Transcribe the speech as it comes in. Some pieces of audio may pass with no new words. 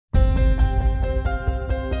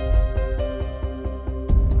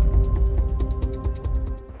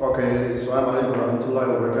Okay, Assalamu alaikum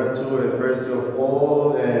warahmatullahi wabarakatuh. First of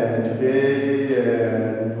all, today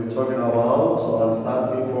we're talking about, so I'm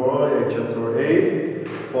starting for chapter 8,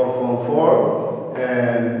 from 4,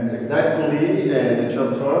 and exactly in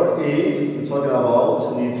chapter 8, we're talking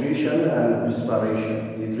about nutrition and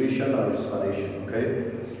respiration. Nutrition and respiration,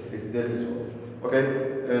 okay? It's this one.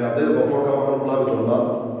 Okay, and I'll before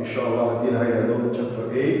Allah, inshallah,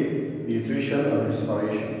 chapter 8, nutrition and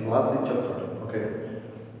respiration. It's the last chapter, okay?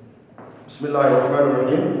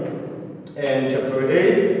 Bismillahirrahmanirrahim. And chapter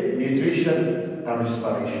 8, nutrition and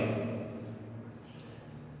respiration.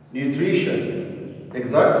 Nutrition,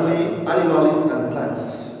 exactly animals and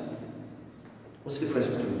plants. What's the difference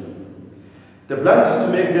between them? The plant is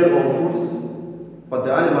to make their own foods, but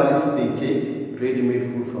the animals, they take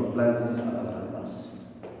ready-made food from plants and other animals.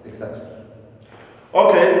 Exactly.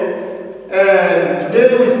 Okay, and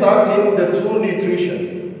today we're starting the two nutrition.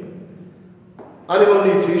 Animal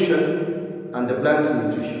nutrition and the plant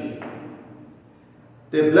nutrition.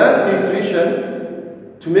 The plant nutrition,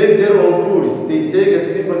 to make their own foods, they take a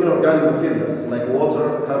simple inorganic materials like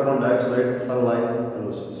water, carbon dioxide, sunlight, and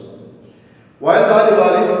also so on. While the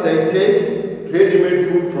animals, they take ready-made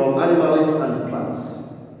food from animals and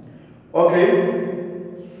plants. Okay,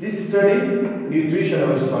 this is study nutrition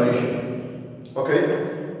and respiration. Okay,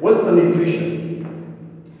 what's the nutrition?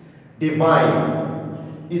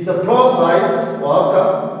 Divine is a process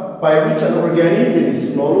by which an organism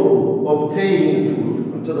is obtaining food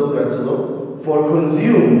for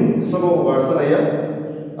consume and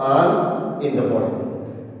in the body.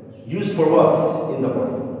 Used for what? In the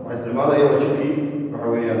body.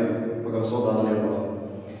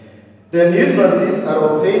 The nutrients are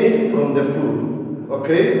obtained from the food.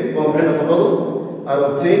 Okay? Are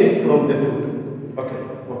obtained from the food. Okay.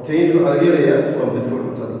 Obtained from the food.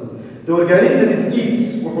 The organism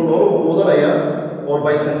eats or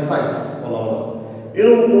by synthesis.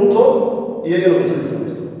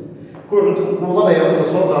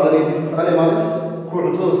 This is animals,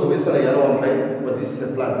 but this is a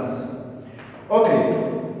plants. Okay.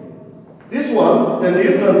 This one, the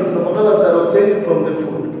nutrients are obtained from the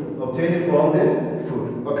food. Obtained from the food.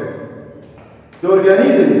 Okay. The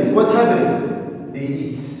organisms, what happening? They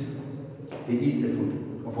eat. They eat the food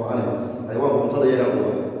of our animals.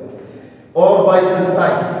 Or by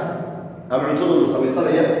synthesis.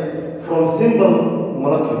 From simple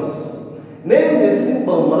molecules. Name the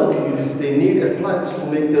simple molecules they need a plant to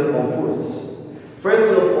make their own foods.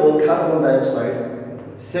 First of all, carbon dioxide.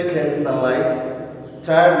 Second, sunlight.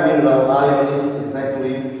 Third, mineral ions,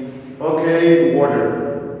 exactly. Okay,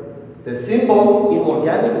 water. The simple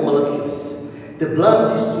inorganic molecules. The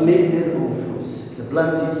plant is to make their own foods. The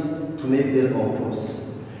plant is to make their own foods.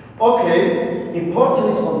 Okay,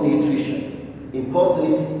 importance of nutrition.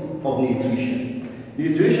 Importance of nutrition.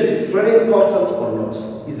 Nutrition is very important or not?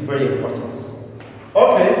 It's very important.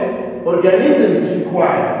 Okay, organisms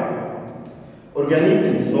require.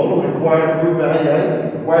 Organisms normally require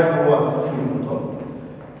for what? Food.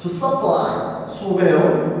 To supply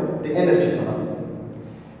the energy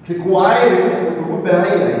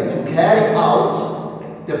required to carry out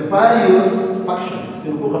the various functions.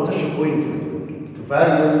 To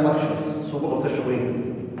various functions.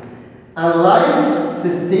 And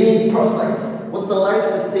life-sustaining process. What's the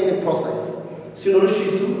life-sustaining process?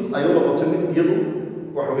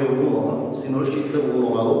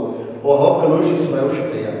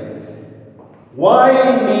 Why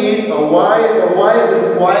need or why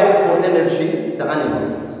require for energy the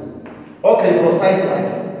animals? Okay, precise like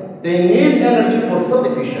they need energy for cell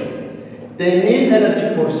division. They need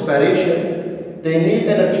energy for respiration. They need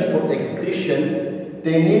energy for excretion.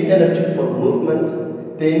 They need energy for movement.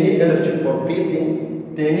 They need energy for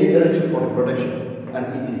breathing. They need energy for reproduction and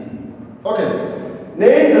etc. Okay,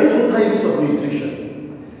 name the two types of nutrition.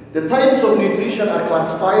 The types of nutrition are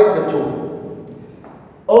classified the two: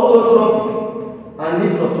 autotrophic and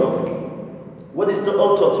heterotrophic. What is the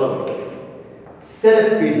autotrophic?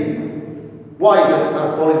 Self-feeding. Why does I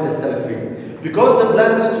call it the self-feeding? Because the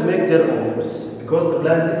plant is to make their own foods. Because the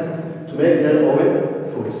plant is to make their own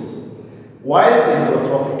foods. While the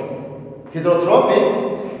heterotrophic,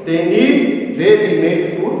 they need ready-made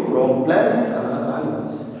food from plants and other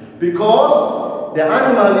animals. Because the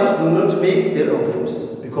animals do not make their own foods.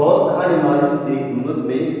 Because the animals, they do not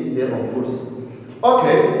make their own foods.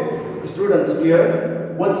 Okay, students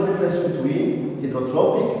here, what's the difference between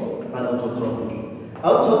heterotrophic and autotrophic?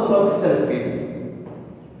 Autotrophic self-feeding.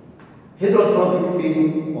 Heterotrophic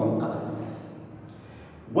feeding on others.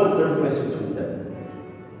 What's the difference between them?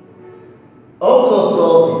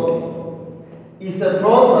 Autotrophic is a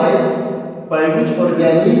process by which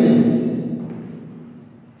organisms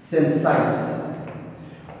synthesize.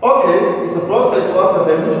 Okay, it's a process by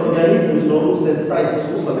which organisms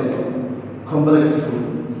synthesize complex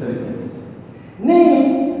food substance.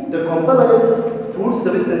 Name the complex food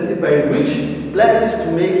substance by which plants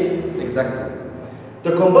to make exactly.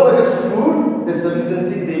 The complex food, the substance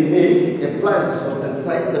they make a plant or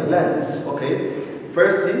synthesize the plants. Okay,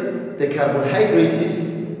 firstly the carbohydrates,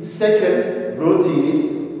 second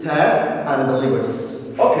proteins, third and the livers.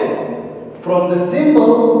 Okay, from the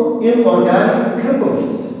simple inorganic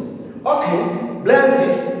compounds. Okay,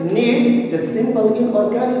 plants need the simple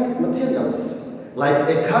inorganic materials like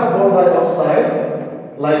a carbon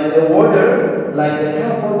dioxide, like a water, like the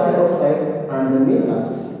carbon dioxide and the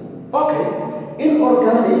minerals. Okay,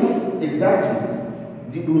 inorganic exactly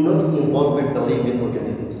they do not involve with the living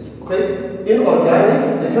organisms. Okay,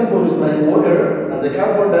 inorganic the compounds like water and the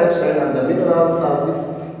carbon dioxide and the mineral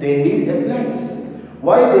salts they need a plants.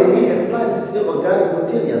 Why they need a plant is organic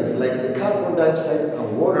materials like the carbon dioxide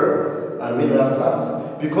and water and mineral salts?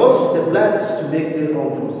 Because the plant is to make their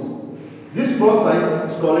own foods. This process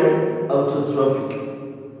is called autotrophic.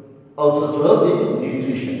 Autotrophic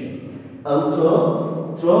nutrition.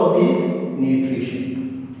 Autotrophic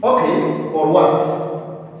nutrition. Okay, or what?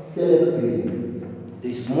 Self-feeding.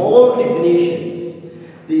 The small definitions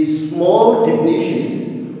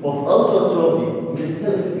of autotrophic is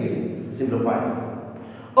self-feeding. Simplified.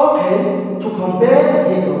 Okay, to compare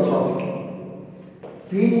heterotrophic,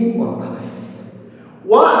 feeding on others.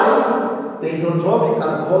 Why the heterotrophic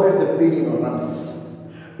are called the feeding on others?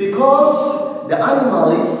 Because the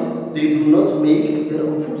animals, they do not make their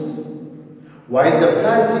own foods, while the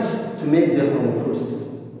plants to make their own foods.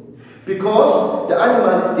 Because the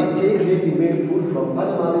animals, they take ready-made food from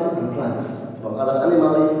animals and plants, from other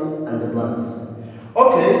animals and the plants.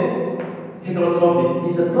 Okay,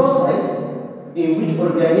 heterotrophic is a process in which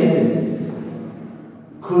organisms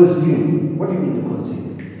consume. What do you mean to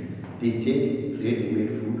consume? They take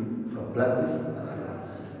ready-made food from plants and animals.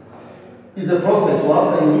 It's a process in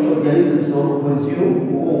which organisms consume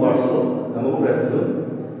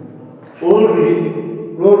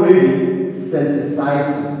already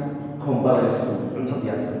synthesize complex food.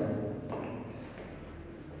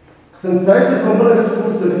 Synthesize complex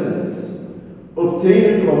food substances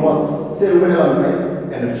obtained from what? Say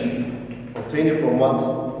energy. Obtained from what?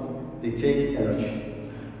 They take energy.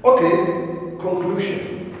 Okay, conclusion.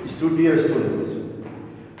 Dear students,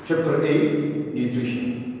 chapter 8,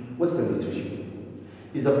 nutrition. What's the nutrition?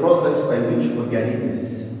 It's a process by which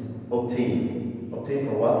organisms obtain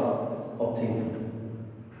for what? Obtain food.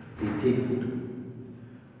 They take food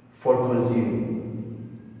for consuming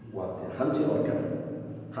what? The hunting or gathering.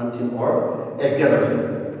 Hunting or a gathering.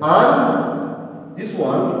 And this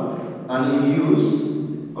one, and in use.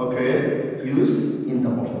 Okay, use in the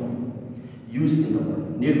body. Use in the body.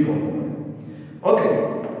 Need for the body. Okay,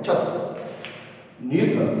 just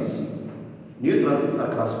nutrients. Nutrients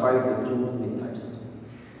are classified into two main types.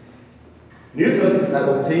 Nutrients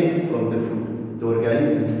are obtained from the food the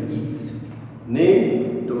organisms eats.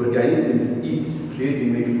 Name the organisms eats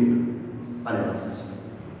ready-made food. Animals.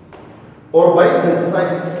 Or by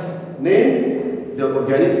synthesis. Name the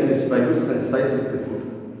organisms by which synthesize the food.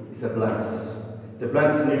 It's the plants. The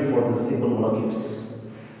plants need for the simple molecules.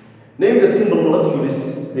 Name the simple molecules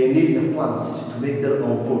they need the plants to make their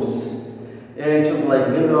own foods. And just like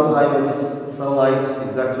mineral ions, sunlight,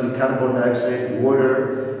 exactly carbon dioxide,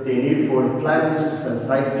 water, they need for the plants to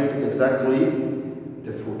synthesize it exactly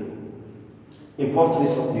the food.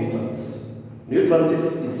 Importance of nutrients.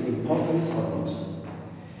 Nutrients is importance or not.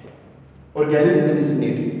 Organisms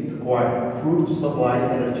require food to supply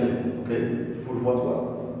energy. Okay, food for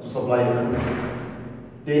what? To supply the food.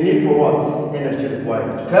 They need for what? Energy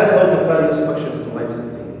required to carry out the various functions to life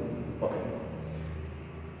system. Okay.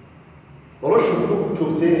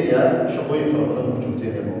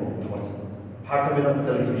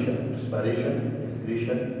 Respiration,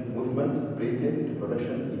 excretion, movement, breathing,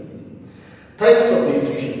 reproduction, etc. Types of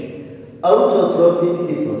nutrition. Autotrophic,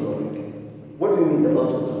 heterotrophic. What do you mean the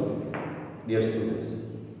autotrophic? Dear students,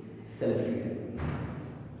 self-feeding.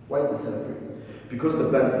 Why the self-feeding? Because the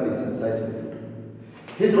plant stays inside the food.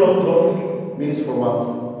 Heterotrophic means for what?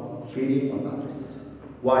 Feeding on others.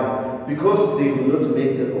 Why? Because they do not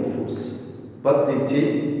make their own foods, but they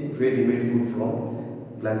take ready-made food from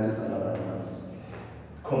plants and other animals.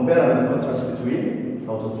 Compare and contrast between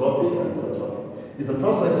autotrophic and heterotrophic. It's a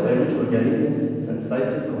process by which organisms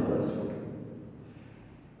synthesize complex food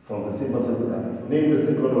from the simple and organic. Name the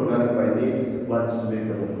simple and organic by need the plants to make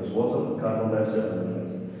their own foods: water, carbon dioxide, and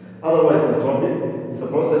minerals. Otherwise, heterotrophic is a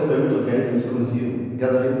process by which organisms consume,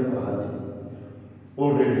 gathering, or hunting.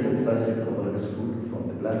 already synthesized carbohydrates food from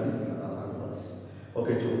the plants and animals.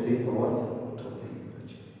 Okay, to obtain for what? To obtain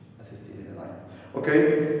energy, assisted in life.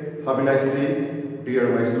 Okay, have a nice day.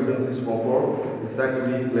 Dear my students, is form 4.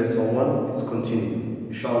 Exactly lesson 1 is continue.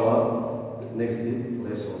 Inshallah, next day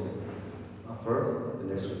lesson after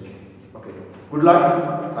the next week. Okay, good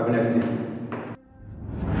luck. Have a nice day.